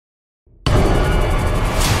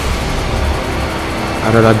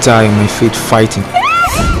I'd rather die on my feet fighting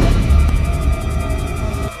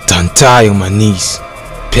than die on my knees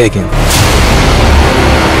begging.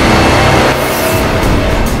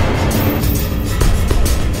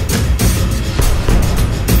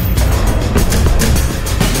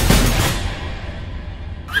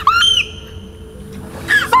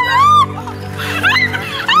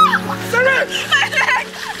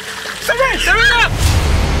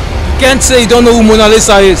 You can't say you don't know who Mona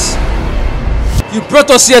Lisa is. You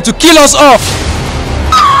brought us here to kill us off.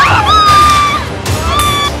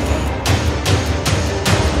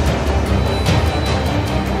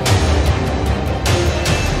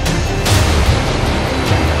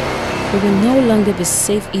 We will no longer be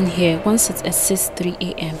safe in here once it exceeds 3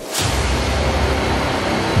 a.m.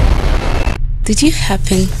 Did you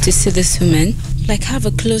happen to see this woman? Like, have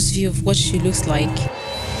a close view of what she looks like.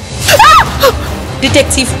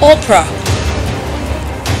 Detective Oprah.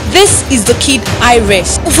 This is the kid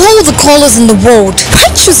Iris. Of all the colors in the world,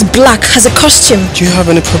 why choose black as a costume? Do you have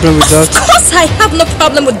any problem with that? Of course I have no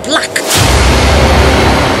problem with black.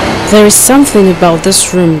 There is something about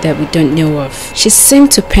this room that we don't know of. She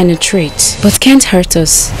seemed to penetrate, but can't hurt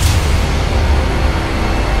us.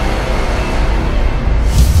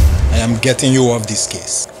 I am getting you off this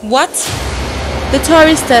case. What? The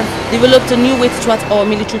tourists have developed a new way to thwart our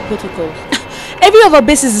military protocols. Every of our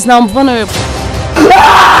bases is now vulnerable.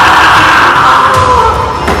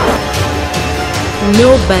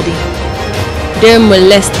 Nobody dare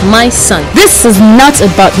molest my son. This is not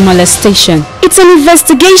about molestation. It's an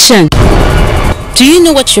investigation. Do you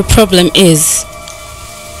know what your problem is?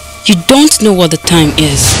 You don't know what the time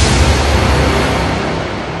is.